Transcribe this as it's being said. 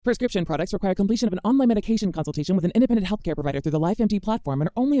Prescription products require completion of an online medication consultation with an independent healthcare provider through the LifeMD platform and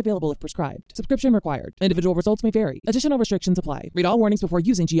are only available if prescribed. Subscription required. Individual results may vary. Additional restrictions apply. Read all warnings before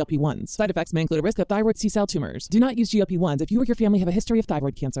using GLP-1s. Side effects may include a risk of thyroid C-cell tumors. Do not use GLP-1s if you or your family have a history of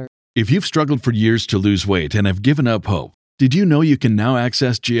thyroid cancer. If you've struggled for years to lose weight and have given up hope, did you know you can now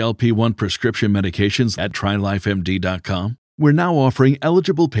access GLP-1 prescription medications at TryLifeMD.com? We're now offering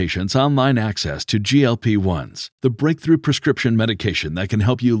eligible patients online access to GLP-1s, the breakthrough prescription medication that can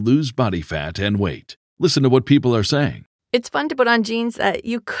help you lose body fat and weight. Listen to what people are saying. It's fun to put on jeans that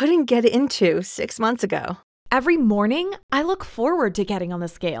you couldn't get into 6 months ago. Every morning, I look forward to getting on the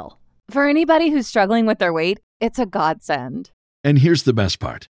scale. For anybody who's struggling with their weight, it's a godsend. And here's the best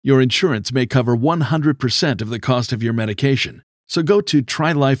part. Your insurance may cover 100% of the cost of your medication. So go to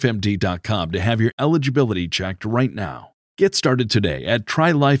TryLifeMD.com to have your eligibility checked right now. Get started today at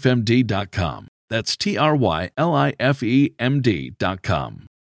TryLifeMD.com. That's TryLifeMD.com.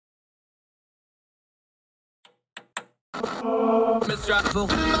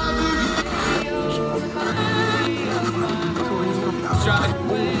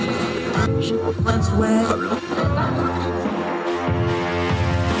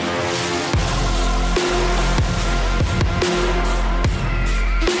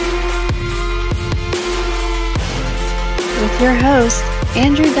 With your host,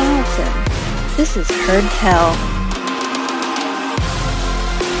 Andrew Donaldson. This is Heard Tell.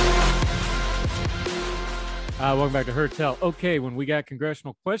 Welcome back to Heard Tell. Okay, when we got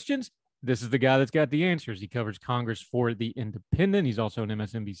congressional questions, this is the guy that's got the answers. He covers Congress for The Independent. He's also an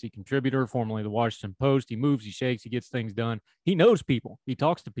MSNBC contributor, formerly The Washington Post. He moves, he shakes, he gets things done. He knows people. He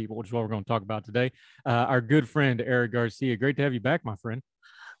talks to people, which is what we're going to talk about today. Our good friend, Eric Garcia. Great to have you back, my friend.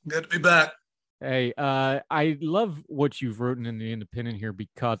 Good to be back. Hey, I love what you've written in The Independent here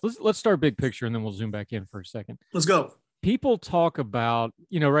because let's start big picture and then we'll zoom back in for a second. Let's go. People talk about,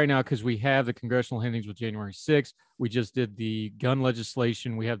 right now, because we have the congressional hearings with January 6th. We just did the gun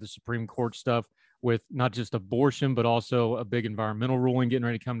legislation. We have the Supreme Court stuff with not just abortion, but also a big environmental ruling getting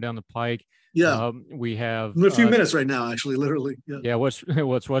ready to come down the pike. Yeah. We have in a few minutes right now, actually, literally. Yeah.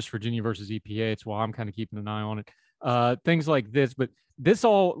 What's West Virginia versus EPA. It's why I'm kind of keeping an eye on it. Things like this, but this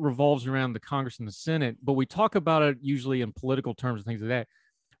all revolves around the Congress and the Senate, but we talk about it usually in political terms and things like that.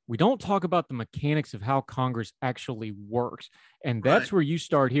 We don't talk about the mechanics of how Congress actually works. And that's where you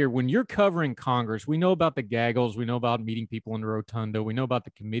start here. When you're covering Congress, we know about the gaggles. We know about meeting people in the rotunda. We know about the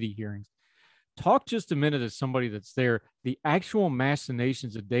committee hearings. Talk just a minute as somebody that's there, the actual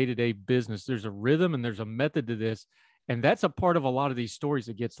machinations of day-to-day business. There's a rhythm and there's a method to this. And that's a part of a lot of these stories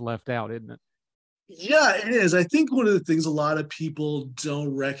that gets left out, isn't it? Yeah, it is. I think one of the things a lot of people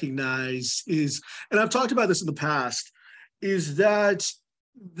don't recognize is, and I've talked about this in the past, is that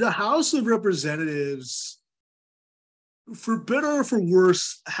the House of Representatives, for better or for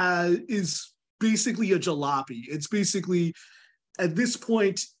worse, is basically a jalopy. It's basically, at this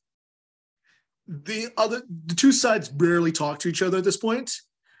point, the two sides barely talk to each other at this point.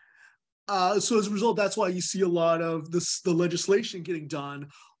 So as a result, that's why you see a lot of the legislation getting done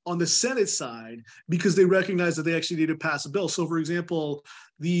on the Senate side, because they recognize that they actually need to pass a bill. So, for example,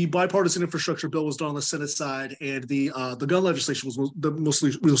 the bipartisan infrastructure bill was done on the Senate side, and the gun legislation was the most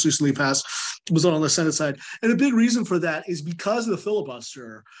recently passed was done on the Senate side. And a big reason for that is because of the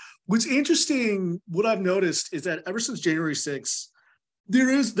filibuster. What's interesting, what I've noticed is that ever since January 6th,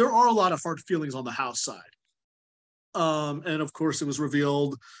 there are a lot of hard feelings on the House side. And of course, it was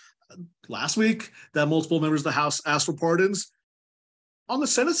revealed last week that multiple members of the House asked for pardons. On the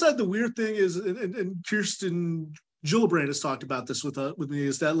Senate side, the weird thing is, and Kirsten Gillibrand has talked about this with me,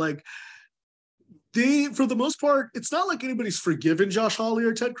 is that for the most part, it's not like anybody's forgiven Josh Hawley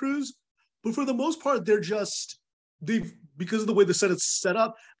or Ted Cruz, but for the most part, because of the way the Senate's set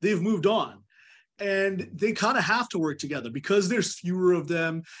up, they've moved on. And they kind of have to work together because there's fewer of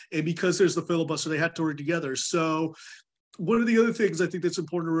them and because there's the filibuster, they have to work together. So one of the other things I think that's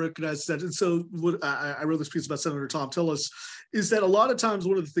important to recognize that, and so what I wrote this piece about Senator Tom Tillis, is that a lot of times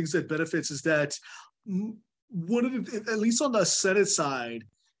one of the things that benefits is that at least on the Senate side,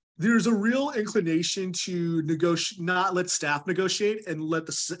 there's a real inclination to negotiate, not let staff negotiate and let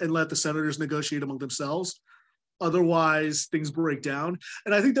the senators negotiate among themselves. Otherwise, things break down.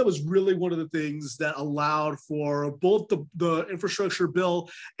 And I think that was really one of the things that allowed for both the infrastructure bill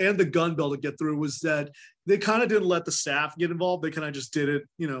and the gun bill to get through, was that they kind of didn't let the staff get involved. They kind of just did it,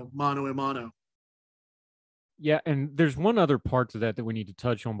 mano a mano. Yeah, and there's one other part to that we need to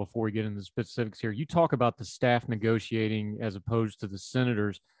touch on before we get into the specifics here. You talk about the staff negotiating as opposed to the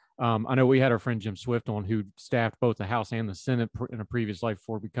senators. I know we had our friend Jim Swift on, who staffed both the House and the Senate in a previous life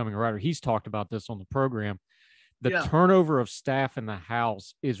before becoming a writer. He's talked about this on the program. The Yeah. turnover of staff in the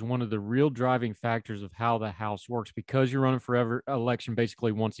House is one of the real driving factors of how the House works, because you're running for election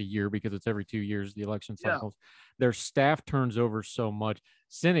basically once a year, because it's every 2 years, the election Yeah. cycles. Their staff turns over so much.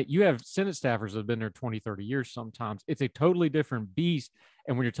 Senate, you have Senate staffers that have been there 20, 30 years sometimes. It's a totally different beast.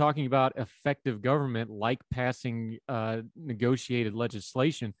 And when you're talking about effective government, like passing negotiated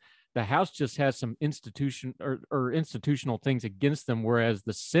legislation, the House just has some institutional things against them, whereas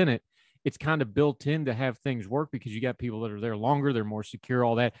the Senate, it's kind of built in to have things work because you got people that are there longer, they're more secure,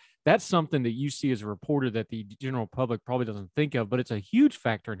 all that. That's something that you see as a reporter that the general public probably doesn't think of, but it's a huge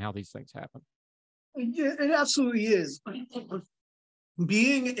factor in how these things happen. Yeah, it absolutely is.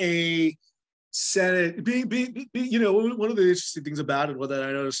 Being a Senate, you know, one of the interesting things about it, what that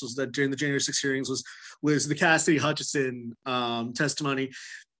I noticed was that during the January 6 hearings was the Cassidy Hutchinson testimony.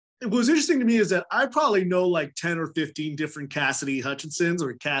 What was interesting to me is that I probably know like 10 or 15 different Cassidy Hutchinsons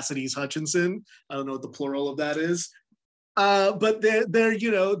or Cassidy's Hutchinson. I don't know what the plural of that is. But they're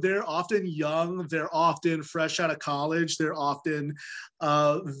you know, they're often young, they're often fresh out of college, they're often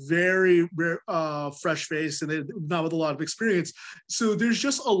very fresh faced, and they're not with a lot of experience. So there's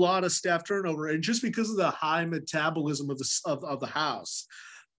just a lot of staff turnover, and just because of the high metabolism of the House,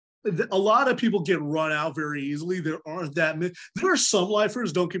 a lot of people get run out very easily. There aren't that many. There are some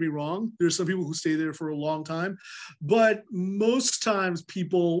lifers, don't get me wrong. There's some people who stay there for a long time, but most times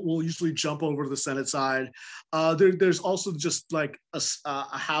people will usually jump over to the Senate side. There's also just like a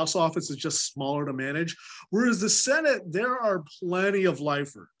House office is just smaller to manage. Whereas the Senate, there are plenty of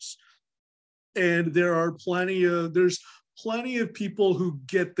lifers, and there's plenty of people who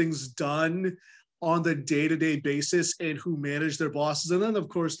get things done on the day-to-day basis and who manage their bosses. And then, of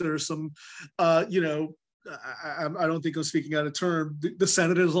course, there are some, you know, I don't think I'm speaking out of turn. The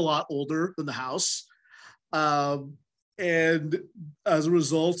Senate is a lot older than the House. And as a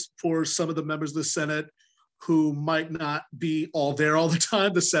result, for some of the members of the Senate who might not be all there all the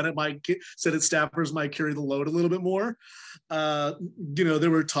time, the Senate staffers might carry the load a little bit more. You know,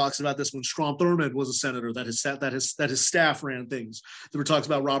 there were talks about this when Strom Thurmond was a senator, that his staff ran things. There were talks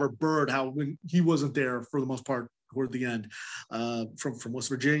about Robert Byrd, how when he wasn't there for the most part toward the end, from West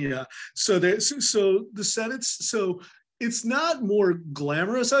Virginia. So the Senate's, it's not more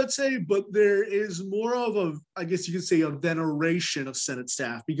glamorous, I'd say, but there is more of a, I guess you could say, a veneration of Senate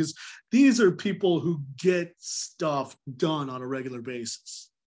staff, because these are people who get stuff done on a regular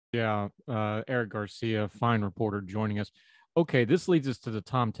basis. Yeah, Eric Garcia, fine reporter, joining us. Okay, this leads us to the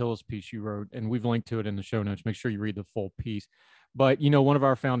Thom Tillis piece you wrote, and we've linked to it in the show notes. Make sure you read the full piece. But, you know, one of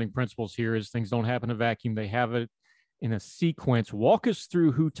our founding principles here is things don't happen in a vacuum. They have it in a sequence. Walk us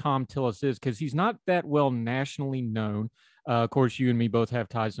through who Thom Tillis is, because he's not that well nationally known. Of course, you and me both have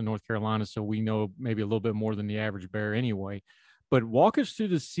ties to North Carolina, so we know maybe a little bit more than the average bear anyway. But walk us through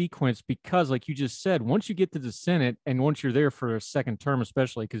the sequence, because like you just said, once you get to the Senate and once you're there for a second term,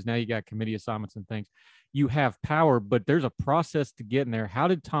 especially because now you got committee assignments and things, you have power, but there's a process to get in there. How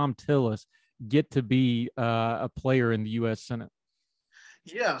did Thom Tillis get to be a player in the U.S. Senate?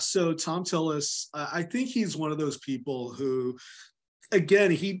 Yeah, so Thom Tillis, I think he's one of those people who,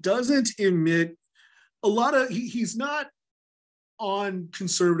 again, he doesn't emit a lot of, he's not on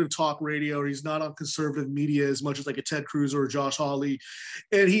conservative talk radio, or he's not on conservative media as much as like a Ted Cruz or a Josh Hawley.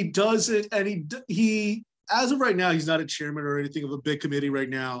 And he doesn't, and he, as of right now, he's not a chairman or anything of a big committee right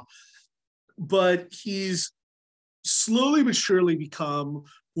now, but he's slowly but surely become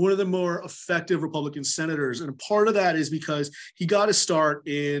one of the more effective Republican senators. And part of that is because he got a start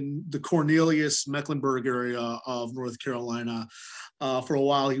in the Cornelius, Mecklenburg area of North Carolina. For a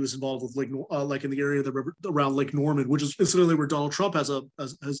while, he was involved with like in the area around Lake Norman, which is incidentally where Donald Trump has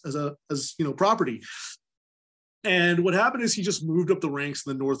you know, property. And what happened is he just moved up the ranks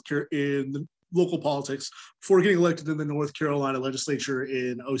in the local politics before getting elected in the North Carolina legislature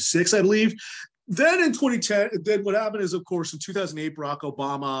in 2006, I believe. Then in 2010, then what happened is, of course, in 2008, Barack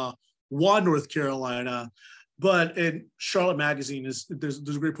Obama won North Carolina. But in Charlotte Magazine, there's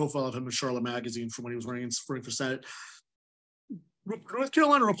a great profile of him in Charlotte Magazine from when he was running for Senate. North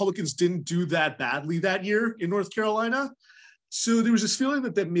Carolina Republicans didn't do that badly that year in North Carolina. So there was this feeling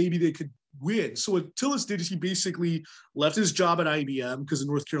that maybe they could win. So what Tillis did is he basically left his job at IBM, because in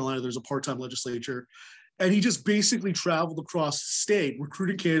North Carolina, there's a part-time legislature. And he just basically traveled across the state,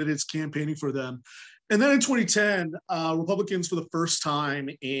 recruiting candidates, campaigning for them. And then in 2010, Republicans, for the first time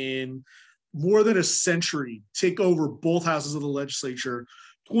in more than a century, take over both houses of the legislature.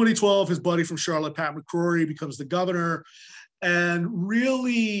 2012, his buddy from Charlotte, Pat McCrory, becomes the governor. And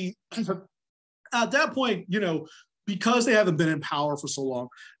really, at that point, you know, because they haven't been in power for so long,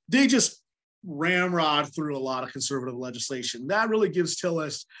 they just ramrod through a lot of conservative legislation. That really gives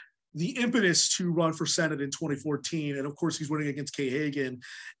Tillis the impetus to run for Senate in 2014. And of course, he's running against Kay Hagan.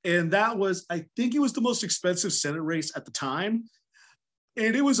 And that was, I think it was the most expensive Senate race at the time.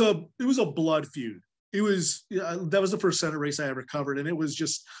 And it was a blood feud. That was the first Senate race I ever covered. And it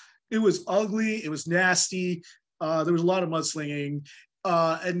was ugly. It was nasty. There was a lot of mudslinging.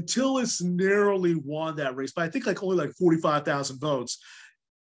 And Tillis narrowly won that race, but I think only 45,000 votes.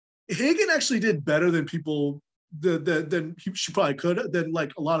 Hagan actually did better than people than she probably could, than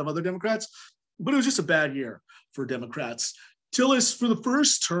a lot of other Democrats, but it was just a bad year for Democrats. Tillis, for the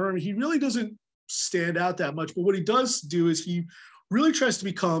first term, he really doesn't stand out that much, but what he does do is he really tries to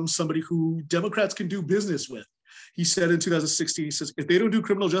become somebody who Democrats can do business with. He said in 2016, he says, if they don't do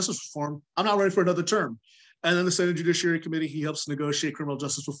criminal justice reform, I'm not ready for another term. And then the Senate Judiciary Committee, he helps negotiate criminal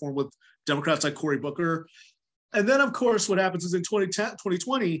justice reform with Democrats like Cory Booker. And then, of course, what happens is in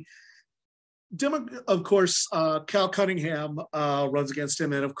 2020, Cal Cunningham runs against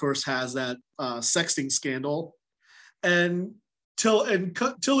him and, of course, has that sexting scandal. And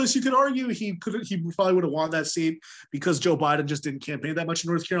Tillis, you could argue he probably would have won that seat because Joe Biden just didn't campaign that much in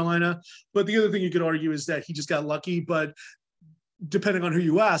North Carolina. But the other thing you could argue is that he just got lucky. But depending on who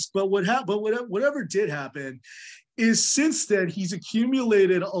you ask, whatever did happen is since then he's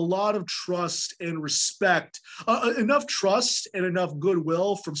accumulated a lot of trust and respect, enough trust and enough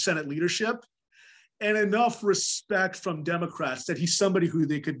goodwill from Senate leadership, and enough respect from Democrats that he's somebody who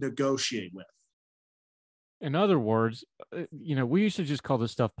they could negotiate with. In other words, we used to just call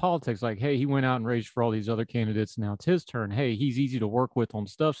this stuff politics. Like, hey, he went out and raised for all these other candidates. Now it's his turn. Hey, he's easy to work with on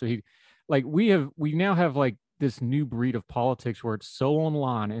stuff. So we now have this new breed of politics where it's so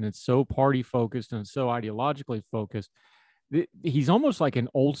online and it's so party focused and it's so ideologically focused. He's almost like an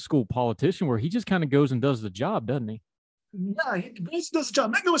old school politician where he just kind of goes and does the job, doesn't he? Yeah, he does the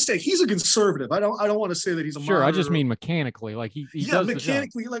job. Make no mistake, he's a conservative. I don't want to say that he's a sure. I just mean mechanically, he does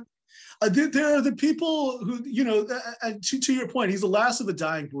mechanically. There are the people who, to your point, he's the last of the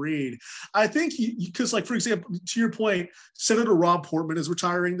dying breed. I think because for example, to your point, Senator Rob Portman is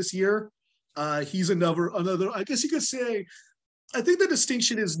retiring this year. He's another. I guess you could say. I think the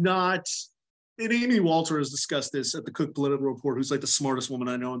distinction is not. And Amy Walter has discussed this at the Cook Political Report, who's the smartest woman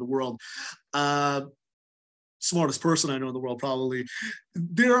I know in the world. Smartest person I know in the world, probably.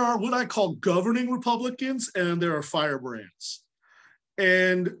 There are what I call governing Republicans, and there are firebrands.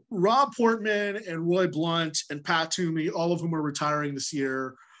 And Rob Portman and Roy Blunt and Pat Toomey, all of whom are retiring this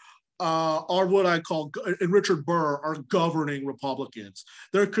year, are what I call, and Richard Burr are governing Republicans.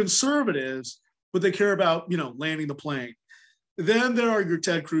 They're conservatives, but they care about, landing the plane. Then there are your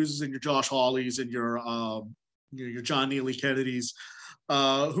Ted Cruz's and your Josh Hawleys and your John Neely Kennedys,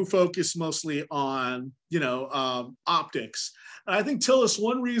 who focus mostly on, optics. And I think Tillis,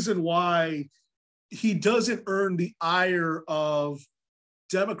 one reason why he doesn't earn the ire of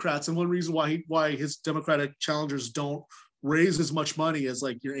Democrats, and one reason why his Democratic challengers don't raise as much money as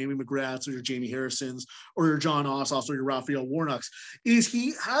your Amy McGraths or your Jamie Harrisons or your John Ossoffs or your Raphael Warnocks, is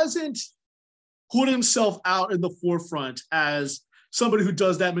he hasn't put himself out in the forefront as somebody who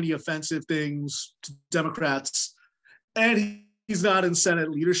does that many offensive things to Democrats, and he's not in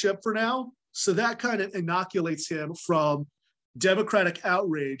Senate leadership for now. So that kind of inoculates him from Democratic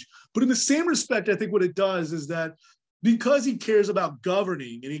outrage. But in the same respect, I think what it does is that because he cares about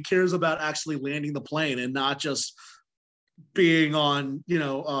governing and he cares about actually landing the plane and not just being on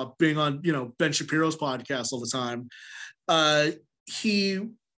Ben Shapiro's podcast all the time, a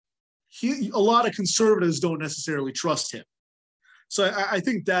lot of conservatives don't necessarily trust him. So I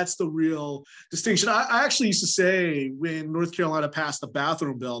think that's the real distinction. I actually used to say when North Carolina passed the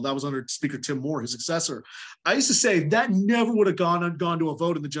bathroom bill, that was under Speaker Tim Moore, his successor. I used to say that never would have gone to a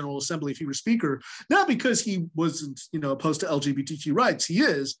vote in the General Assembly if he were Speaker, not because he wasn't, opposed to LGBTQ rights. He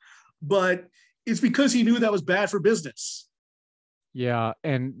is, but it's because he knew that was bad for business. Yeah,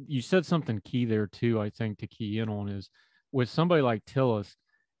 and you said something key there too, I think, to key in on is with somebody like Tillis,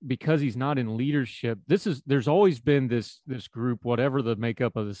 because he's not in leadership, there's always been this group, whatever the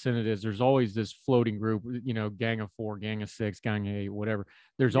makeup of the Senate is, there's always this floating group, gang of 4, gang of 6, gang of 8, whatever.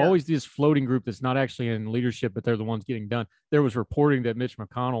 There's always this floating group that's not actually in leadership, but they're the ones getting done. There was reporting that Mitch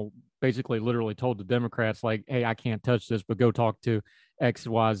McConnell basically literally told the Democrats, hey, I can't touch this, but go talk to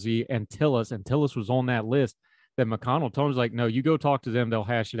XYZ and Tillis was on that list that McConnell told him, no, you go talk to them, they'll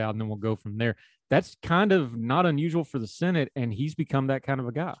hash it out, and then we'll go from there. That's kind of not unusual for the Senate, and he's become that kind of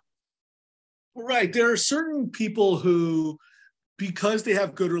a guy. Right. There are certain people who, because they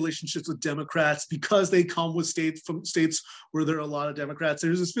have good relationships with Democrats, because they come with states where there are a lot of Democrats,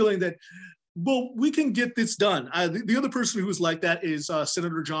 there's this feeling that well, we can get this done. The other person who's like that is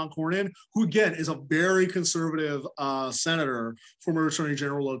Senator John Cornyn, who again is a very conservative senator, former Attorney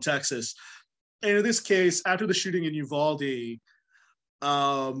General of Texas. And in this case, after the shooting in Uvalde,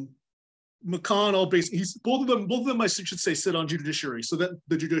 McConnell basically, both of them I should say sit on judiciary, so that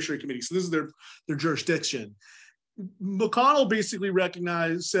the Judiciary Committee. So this is their jurisdiction. McConnell basically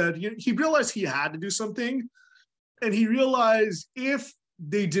said he realized he had to do something, and he realized if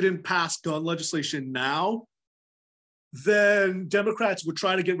they didn't pass gun legislation now, then Democrats would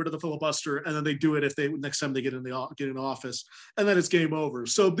try to get rid of the filibuster, and then they do it next time they get in office, and then it's game over.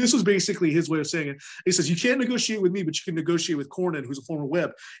 So this was basically his way of saying it. He says, you can't negotiate with me, but you can negotiate with Cornyn, who's a former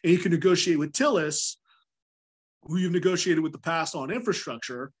whip, and you can negotiate with Tillis, who you've negotiated with the past on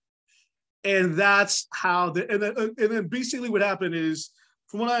infrastructure. And that's how and then basically what happened is,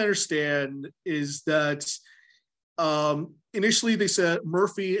 from what I understand, is that initially they said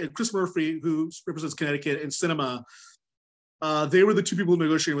Chris Murphy, who represents Connecticut, and Sinema, they were the two people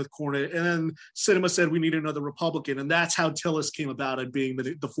negotiating with Cornyn. And then Sinema said, we need another Republican. And that's how Tillis came about it being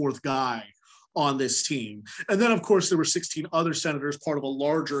the fourth guy on this team. And then, of course, there were 16 other senators, part of a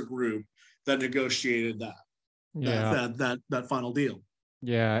larger group that negotiated that final deal.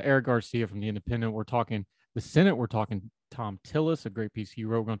 Yeah, Eric Garcia from The Independent. We're talking the Senate. We're talking Thom Tillis, a great piece he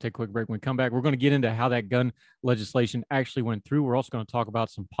wrote. We're going to take a quick break. When we come back, we're going to get into how that gun legislation actually went through. We're also going to talk about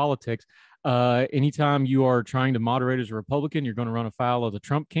some politics. Anytime you are trying to moderate as a Republican, you're going to run afoul of the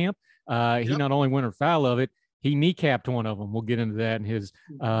Trump camp. He not only went afoul of it, he kneecapped one of them. We'll get into that in his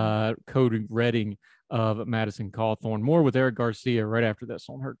code reading of Madison Cawthorn. More with Eric Garcia right after this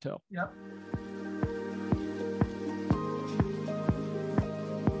on Heard Tell. Yep.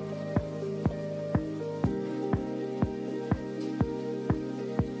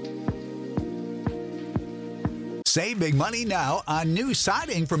 Save big money now on new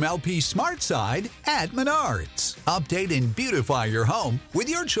siding from LP SmartSide at Menards. Update and beautify your home with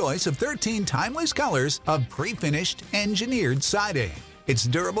your choice of 13 timeless colors of pre-finished engineered siding. It's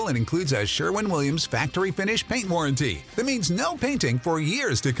durable and includes a Sherwin-Williams factory finish paint warranty that means no painting for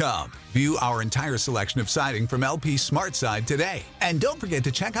years to come. View our entire selection of siding from LP SmartSide today. And don't forget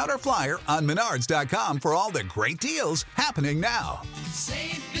to check out our flyer on Menards.com for all the great deals happening now.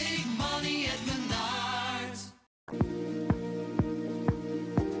 Save big money at Menards.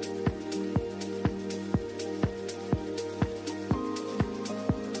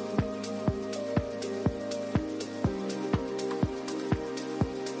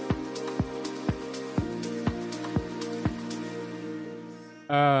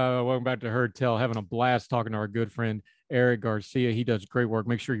 Welcome back to Heard Tell. Having a blast talking to our good friend Eric Garcia. He does great work.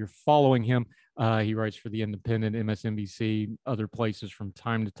 Make sure you're following him. He writes for The Independent, MSNBC, other places from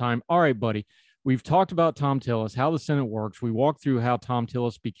time to time. All right, buddy. We've talked about Thom Tillis, how the Senate works. We walked through how Thom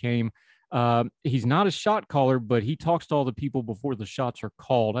Tillis became, he's not a shot caller, but he talks to all the people before the shots are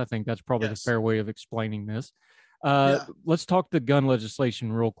called. I think that's probably the fair way of explaining this. Let's talk the gun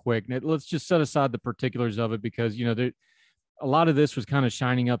legislation real quick. Let's just set aside the particulars of it because, a lot of this was kind of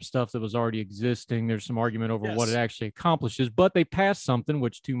shining up stuff that was already existing. There's some argument over what it actually accomplishes, but they passed something,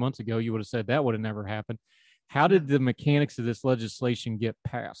 which 2 months ago you would have said that would have never happened. How did the mechanics of this legislation get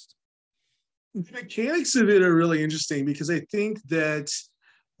passed? The mechanics of it are really interesting because I think that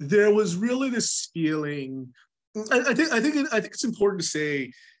there was really this feeling. I think it's important to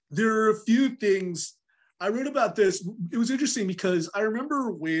say there are a few things. I read about this. It was interesting because I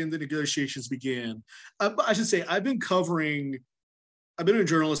remember when the negotiations began. I should say I've been a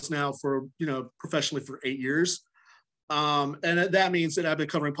journalist now for, professionally for 8 years. And that means that I've been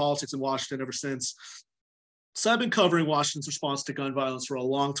covering politics in Washington ever since. So I've been covering Washington's response to gun violence for a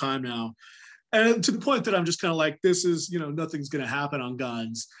long time now. And to the point that I'm just kind of like, this is, nothing's going to happen on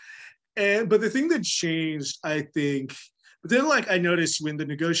guns. But the thing that changed, I think, but then, I noticed when the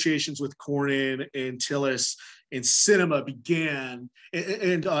negotiations with Cornyn and Tillis and Sinema began,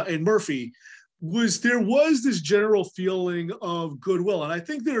 and Murphy, there was this general feeling of goodwill. And I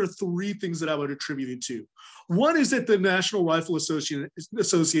think there are three things that I would attribute it to. One is that the National Rifle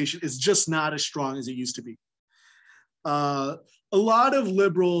Association is just not as strong as it used to be. A lot of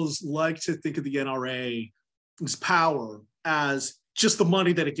liberals like to think of the NRA's power as just the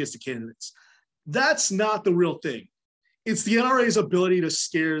money that it gives to candidates. That's not the real thing. It's the NRA's ability to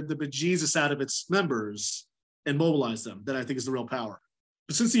scare the bejesus out of its members and mobilize them that I think is the real power.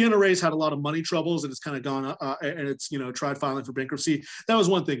 But since the NRA's had a lot of money troubles and it's kind of gone and it's tried filing for bankruptcy, that was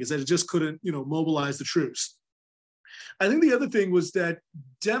one thing, is that it just couldn't mobilize the troops. I think the other thing was that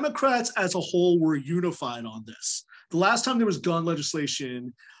Democrats as a whole were unified on this. The last time there was gun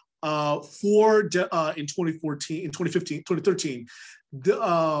legislation in 2013,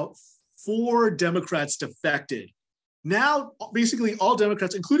 4 Democrats defected. Now, basically all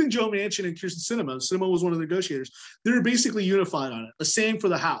Democrats, including Joe Manchin and Kyrsten Sinema was one of the negotiators, they're basically unified on it. The same for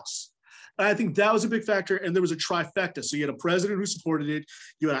the House. And I think that was a big factor. And there was a trifecta. So you had a president who supported it,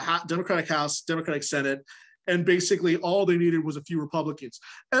 you had a Democratic House, Democratic Senate, and basically all they needed was a few Republicans.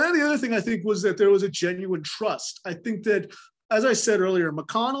 And then the other thing I think was that there was a genuine trust. I think that, as I said earlier,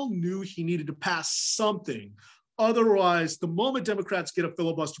 McConnell knew he needed to pass something. Otherwise, the moment Democrats get a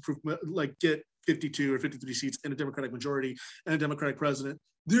filibuster-proof, like get 52 or 53 seats and a Democratic majority and a Democratic president,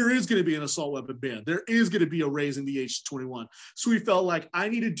 there is going to be an assault weapon ban. There is going to be a raising the age to 21. So we felt like I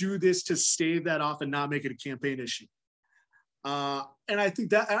need to do this to stave that off and not make it a campaign issue. And I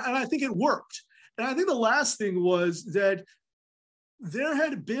think it worked. And I think the last thing was that there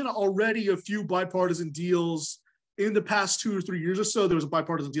had been already a few bipartisan deals in the past 2 or 3 years or so. There was a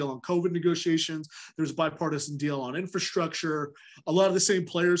bipartisan deal on COVID negotiations. There was a bipartisan deal on infrastructure. A lot of the same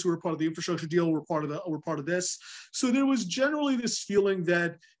players who were part of the infrastructure deal were part of this. So there was generally this feeling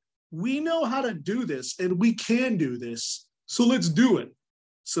that we know how to do this and we can do this. So let's do it.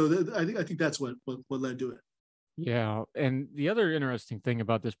 So I think that's what led to it. Yeah. And the other interesting thing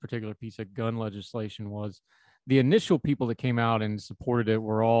about this particular piece of gun legislation was the initial people that came out and supported it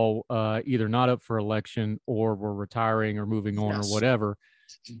were all either not up for election or were retiring or moving on or whatever.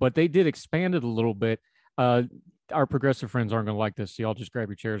 But they did expand it a little bit. Our progressive friends aren't going to like this, so y'all just grab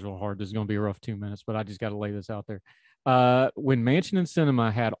your chairs real hard. This is going to be a rough 2 minutes, but I just got to lay this out there. When Manchin and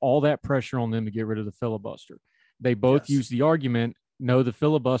Sinema had all that pressure on them to get rid of the filibuster, they both used the argument, no, the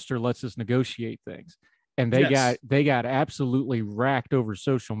filibuster lets us negotiate things. And they got absolutely racked over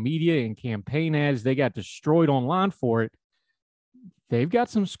social media and campaign ads. They got destroyed online for it. They've got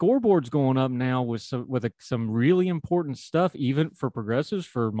some scoreboards going up now with some really important stuff, even for progressives,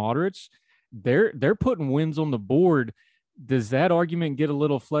 for moderates. They're putting wins on the board. Does that argument get a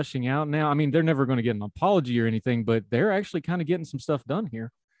little fleshing out now? I mean, they're never going to get an apology or anything, but they're actually kind of getting some stuff done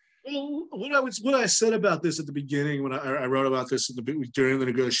here. Well, what I said about this at the beginning when I wrote about this during the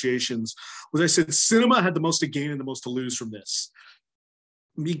negotiations was I said Sinema had the most to gain and the most to lose from this.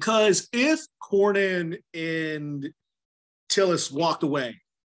 Because if Cornyn and Tillis walked away,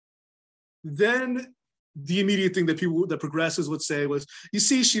 then the immediate thing that progressives would say was, you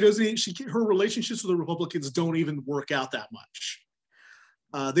see, her relationships with the Republicans don't even work out that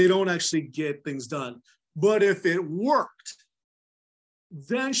much. They don't actually get things done. But if it worked,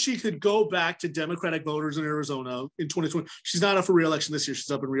 then she could go back to Democratic voters in Arizona in 2020. She's not up for re-election this year.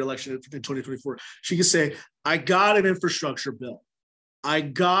 She's up in re-election in 2024. She could say, I got an infrastructure bill. I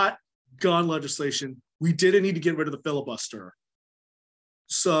got gun legislation. We didn't need to get rid of the filibuster.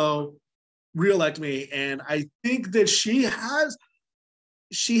 So re-elect me. And I think that she has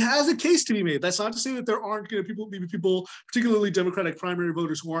a case to be made. That's not to say that there aren't going to be people, particularly Democratic primary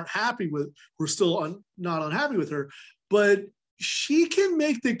voters, who are still not unhappy with her. But she can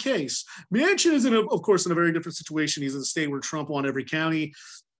make the case. Manchin is, of course, in a very different situation. He's in a state where Trump won every county.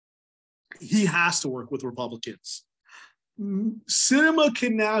 He has to work with Republicans. Sinema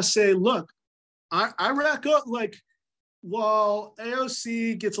can now say, look, I rack up, like, while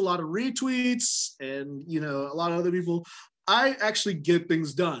AOC gets a lot of retweets and, a lot of other people, I actually get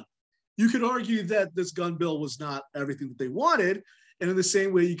things done. You could argue that this gun bill was not everything that they wanted. And in the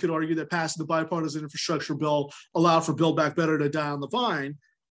same way, you could argue that passing the bipartisan infrastructure bill allowed for Build Back Better to die on the vine.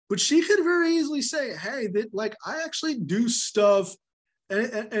 But she could very easily say, hey, I actually do stuff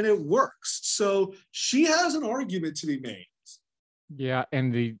and it works. So she has an argument to be made. Yeah.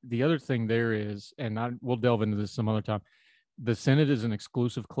 And the other thing there is, and we'll delve into this some other time, the Senate is an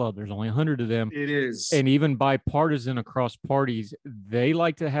exclusive club. There's only 100 of them. It is. And even bipartisan across parties, they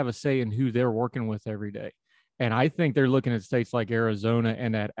like to have a say in who they're working with every day. And I think they're looking at states like Arizona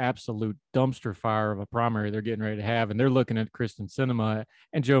and that absolute dumpster fire of a primary they're getting ready to have. And they're looking at Kyrsten Sinema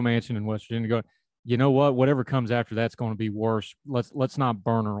and Joe Manchin in West Virginia going, you know what, whatever comes after that's going to be worse. Let's not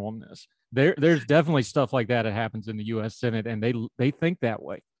burn her on this. There's definitely stuff like that happens in the U.S. Senate, and they think that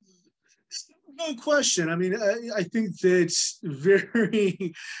way. No question. I mean, I think that's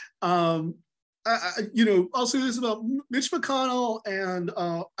very, I'll say this about Mitch McConnell, and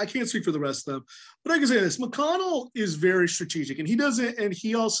I can't speak for the rest of them, but I can say this: McConnell is very strategic, and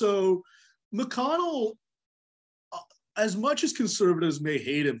McConnell, as much as conservatives may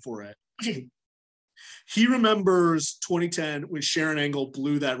hate him for it, he remembers 2010 when Sharon Engel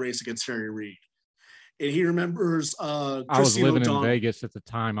blew that race against Harry Reid. And he remembers I was living in Vegas at the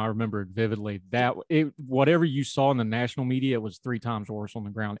time. I remember it vividly. Whatever you saw in the national media, it was 3 times worse on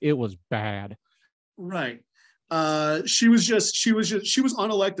the ground. It was bad. Right. She was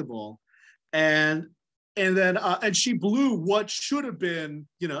unelectable. And And then and she blew what should have been,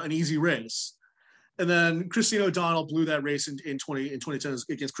 an easy race. And then Christine O'Donnell blew that race in 2010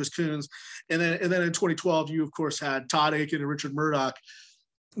 against Chris Coons. And then in 2012, you of course had Todd Akin and Richard Murdoch.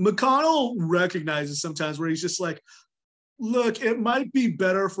 McConnell recognizes sometimes where he's just like, look, it might be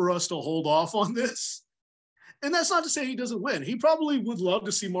better for us to hold off on this. And that's not to say he doesn't win. He probably would love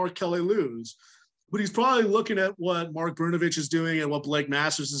to see Mark Kelly lose, but he's probably looking at what Mark Brnovich is doing and what Blake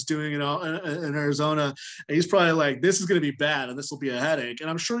Masters is doing in Arizona. And he's probably like, this is going to be bad and this will be a headache. And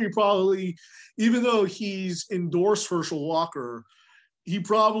I'm sure he probably, even though he's endorsed Herschel Walker, he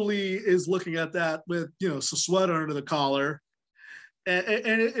probably is looking at that with, some sweater under the collar. And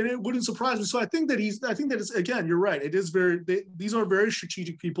it wouldn't surprise me. So I think that it's, again, you're right. It is these are very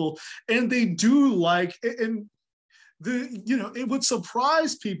strategic people, and they do it would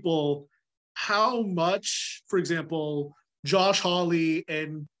surprise people how much, for example, Josh Hawley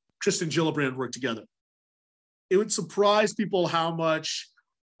and Kristen Gillibrand work together. It would surprise people how much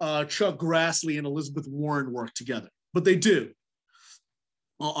Chuck Grassley and Elizabeth Warren work together, but they do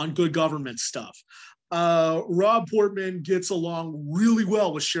on good government stuff. Rob Portman gets along really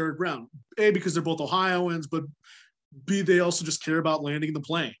well with Sherrod Brown, A, because they're both Ohioans, but B, they also just care about landing the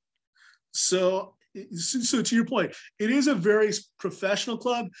plane. So to your point, it is a very professional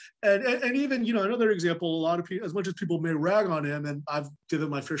club. And even, another example, a lot of people, as much as people may rag on him, and I've given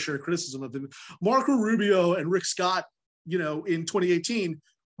my fair share of criticism of him, Marco Rubio and Rick Scott, in 2018,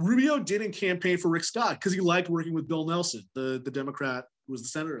 Rubio didn't campaign for Rick Scott because he liked working with Bill Nelson, the Democrat who was the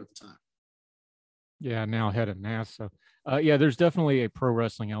senator at the time. Yeah, now head of NASA. There's definitely a pro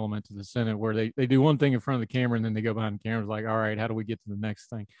wrestling element to the Senate where they do one thing in front of the camera and then they go behind the camera like, all right, how do we get to the next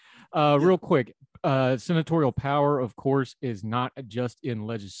thing? Real quick, senatorial power, of course, is not just in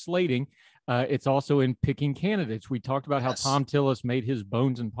legislating. It's also in picking candidates. We talked about how Tom Tillis made his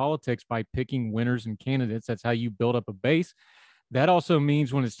bones in politics by picking winners and candidates. That's how you build up a base. That also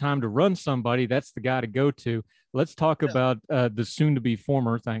means when it's time to run somebody, that's the guy to go to. Let's talk about the soon-to-be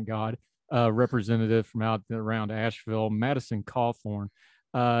former, thank God, representative from out around Asheville, Madison Cawthorn.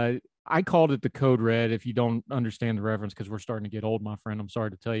 I called it the Code Red. If you don't understand the reference, because we're starting to get old, my friend, I'm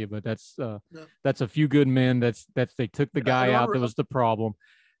sorry to tell you, but that's a few good men. That's they took the guy out that was the problem.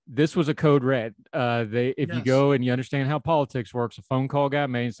 This was a Code Red. You go and you understand how politics works, a phone call got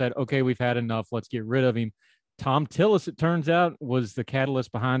made and said, okay, we've had enough. Let's get rid of him. Tom Tillis, it turns out, was the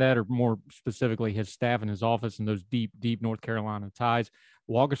catalyst behind that, or more specifically, his staff in his office and those deep, deep North Carolina ties.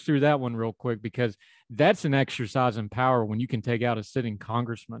 Walk us through that one real quick, because that's an exercise in power when you can take out a sitting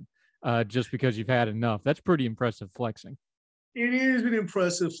congressman just because you've had enough. That's pretty impressive flexing. It is an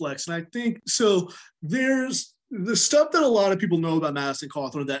impressive flex. And I think, so there's the stuff that a lot of people know about Madison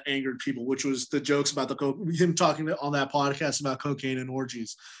Cawthorn that angered people, which was the jokes about him talking on that podcast about cocaine and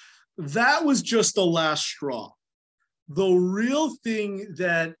orgies. That was just the last straw. The real thing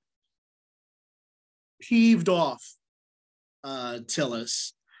that heaved off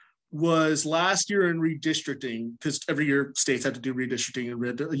Tillis was last year in redistricting, because every year states had to do redistricting,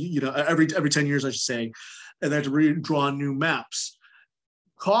 and every 10 years, I should say, and they had to redraw new maps.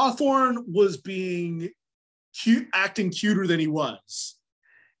 Cawthorn was acting cuter than he was,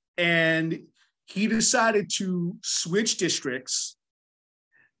 and he decided to switch districts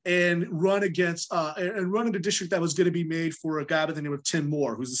and run against and run in a district that was going to be made for a guy by the name of Tim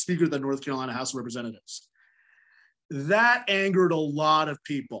Moore, who's the Speaker of the North Carolina House of Representatives. That angered a lot of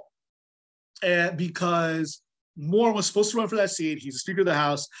people, because Moore was supposed to run for that seat. He's the Speaker of the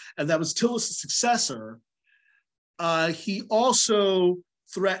House, and that was Tillis' successor. He also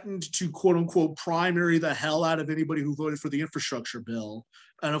threatened to, quote unquote, primary the hell out of anybody who voted for the infrastructure bill.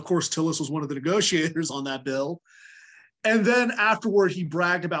 And of course, Tillis was one of the negotiators on that bill. And then afterward, he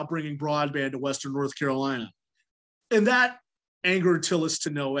bragged about bringing broadband to Western North Carolina. And that angered Tillis to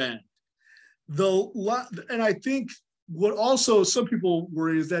no end. And I think what also some people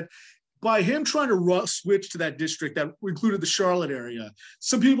worry is that by him trying to switch to that district that included the Charlotte area,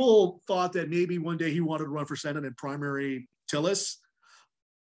 some people thought that maybe one day he wanted to run for Senate and primary Tillis.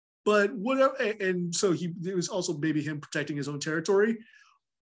 But whatever, and so it was also maybe him protecting his own territory.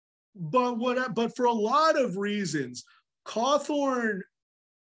 But for a lot of reasons, Cawthorn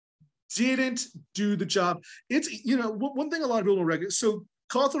didn't do the job. It's, one thing a lot of people don't recognize. So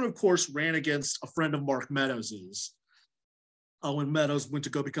Cawthorn, of course, ran against a friend of Mark Meadows's when Meadows went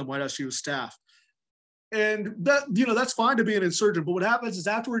to go become White House Chief of Staff. And that, that's fine to be an insurgent, but what happens is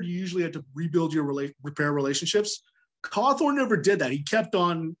afterward, you usually have to rebuild your repair relationships. Cawthorn never did that. He kept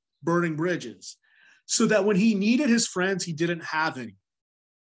on burning bridges so that when he needed his friends, he didn't have any.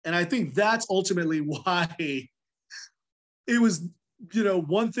 And I think that's ultimately why it was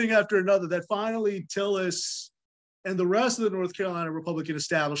one thing after another, that finally Tillis and the rest of the North Carolina Republican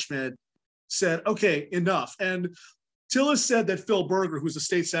establishment said, okay, enough. And Tillis said that Phil Berger, who's a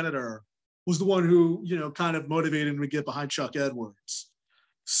state senator, was the one who, kind of motivated him to get behind Chuck Edwards.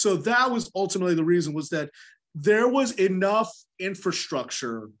 So that was ultimately the reason, was that there was enough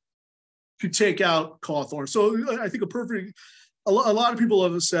infrastructure to take out Cawthorn. So I think a lot of people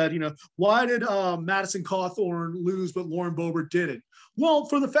have said, why did Madison Cawthorn lose, but Lauren Boebert didn't? Well,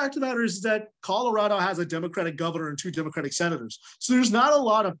 for the fact of the matter is that Colorado has a Democratic governor and 2 Democratic senators. So there's not a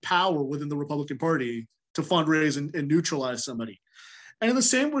lot of power within the Republican Party to fundraise and neutralize somebody. And in the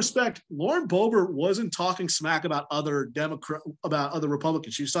same respect, Lauren Boebert wasn't talking smack about other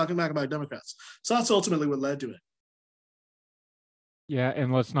Republicans. She was talking smack about Democrats. So that's ultimately what led to it. Yeah,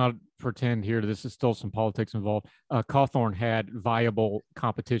 and let's not pretend here this is still some politics involved. Cawthorn had viable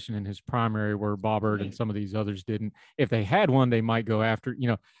competition in his primary where Boebert and some of these others didn't. If they had one, they might go after,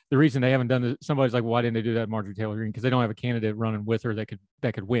 the reason they haven't done this, somebody's like, why didn't they do that, Marjorie Taylor Greene? Because they don't have a candidate running with her that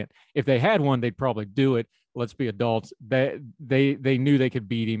could win. If they had one, they'd probably do it. Let's be adults. They knew they could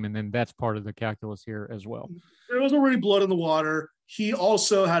beat him, and then that's part of the calculus here as well. There was already blood in the water. He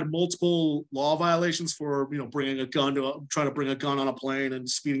also had multiple law violations for, trying to bring a gun on a plane, and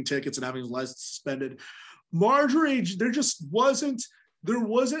speeding tickets and having his license suspended. Marjorie, there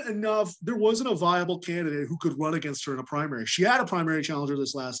wasn't a viable candidate who could run against her in a primary. She had a primary challenger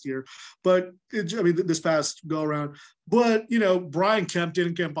this last year, this past go around. But, Brian Kemp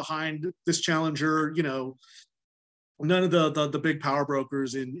didn't get behind this challenger. None of the big power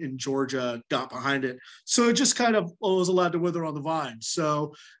brokers in Georgia got behind it. So it just kind of was allowed to wither on the vine.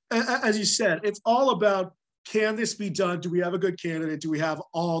 So as you said, it's all about, can this be done? Do we have a good candidate? Do we have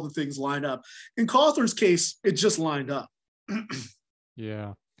all the things lined up? In Cawthorn's case, it just lined up.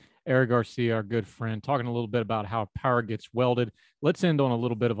 Yeah. Eric Garcia, our good friend, talking a little bit about how power gets welded. Let's end on a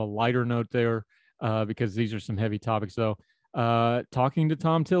little bit of a lighter note there, because these are some heavy topics, though. Talking to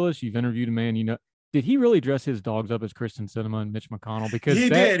Thom Tillis, you've interviewed a man, did he really dress his dogs up as Kristen Sinema and Mitch McConnell? Because he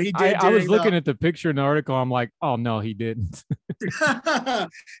did. I was looking at the picture in the article. I'm like, oh, no, he didn't.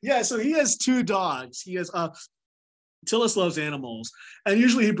 Yeah, so he has 2 dogs. He has Tillis loves animals, and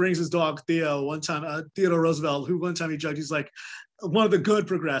usually he brings his dog Theo. One time, Theodore Roosevelt, who one time he judged, he's like one of the good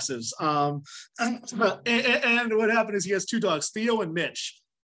progressives. And what happened is he has 2 dogs, Theo and Mitch,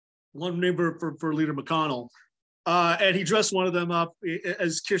 one named for Leader McConnell. And he dressed one of them up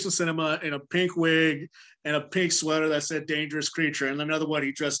as Kirsten Sinema in a pink wig and a pink sweater that said "dangerous creature," and another one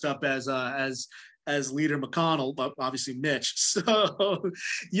he dressed up as Leader McConnell, but obviously Mitch. So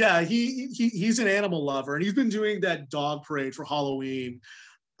yeah, he's an animal lover, and he's been doing that dog parade for Halloween,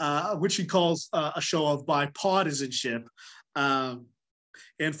 which he calls a show of bipartisanship. And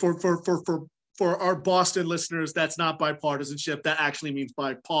for our Boston listeners, that's not bipartisanship. That actually means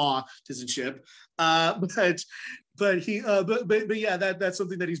bipartisanship. But yeah, that's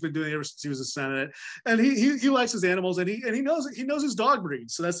something that he's been doing ever since he was a Senate. And he likes his animals, and he knows his dog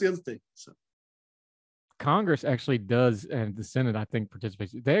breed. So that's the other thing. So Congress actually does, and the Senate, I think,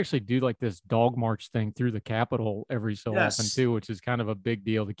 participates. They actually do like this dog march thing through the Capitol every so often too, which is kind of a big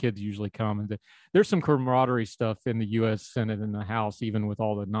deal. The kids usually come, and there's some camaraderie stuff in the U.S. Senate and the House, even with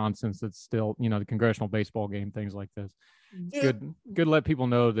all the nonsense that's still, the congressional baseball game, things like this. Yeah. Good to let people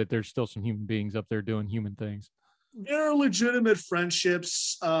know that there's still some human beings up there doing human things. There are legitimate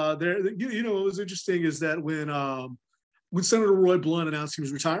friendships. What was interesting is that when Senator Roy Blunt announced he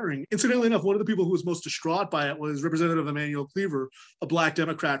was retiring, incidentally enough, one of the people who was most distraught by it was Representative Emanuel Cleaver, a Black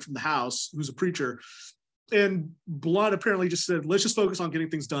Democrat from the House, who's a preacher. And Blunt apparently just said, let's just focus on getting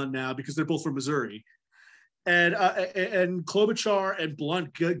things done now, because they're both from Missouri. And Klobuchar and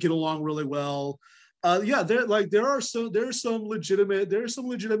Blunt get along really well. There are some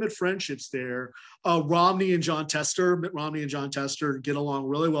legitimate friendships there. Mitt Romney and John Tester get along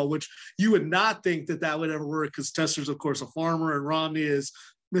really well, which you would not think that would ever work, because Tester's of course a farmer and Romney is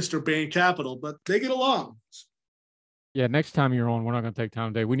Mr. Bain Capital, but they get along. Yeah, next time you're on, we're not going to take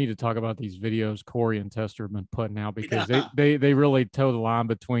time today. We need to talk about these videos Corey and Tester have been putting out, because they really toe the line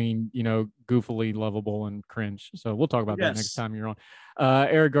between, goofily lovable and cringe. So we'll talk about that next time you're on.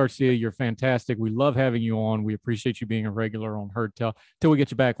 Eric Garcia, you're fantastic. We love having you on. We appreciate you being a regular on Heard Tell. Till we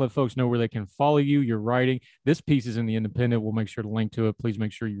get you back, let folks know where they can follow you, your writing. This piece is in the Independent. We'll make sure to link to it. Please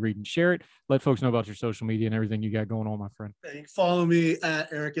make sure you read and share it. Let folks know about your social media and everything you got going on, my friend. You can follow me at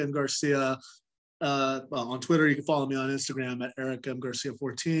Eric M. Garcia. On Twitter. You can follow me on Instagram at Eric M. Garcia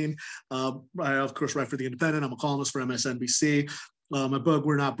 14. I, of course, write for The Independent. I'm a columnist for MSNBC. My book,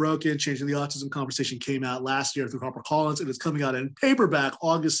 We're Not Broken, Changing the Autism Conversation, came out last year through HarperCollins. It is coming out in paperback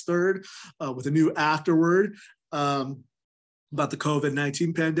August 3rd with a new afterword. about the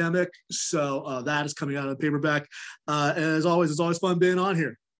COVID-19 pandemic. So that is coming out of the paperback. And as always, it's always fun being on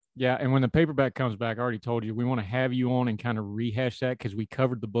here. Yeah, and when the paperback comes back, I already told you, we want to have you on and kind of rehash that because we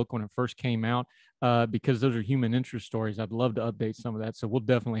covered the book when it first came out because those are human interest stories. I'd love to update some of that. So we'll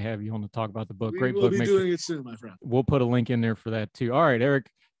definitely have you on to talk about the book. Great book. We'll be doing it soon, my friend. We'll put a link in there for that too. All right, Eric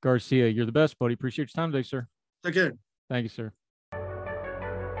Garcia, you're the best, buddy. Appreciate your time today, sir. Take care. Thank you, sir.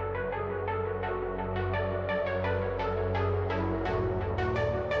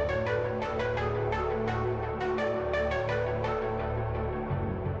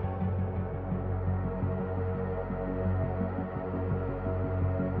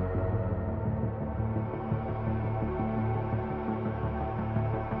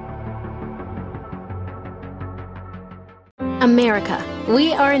 America.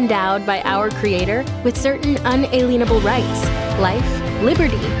 We are endowed by our Creator with certain unalienable rights: life,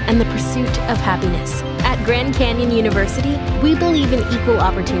 liberty, and the pursuit of happiness. At Grand Canyon University, we believe in equal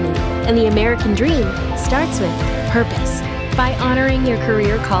opportunity, and the American dream starts with purpose. By honoring your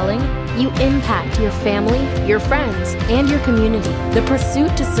career calling, you impact your family, your friends, and your community. The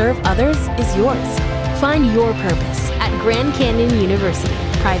pursuit to serve others is yours. Find your purpose at Grand Canyon University.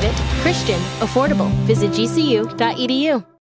 Private, Christian, affordable. Visit gcu.edu.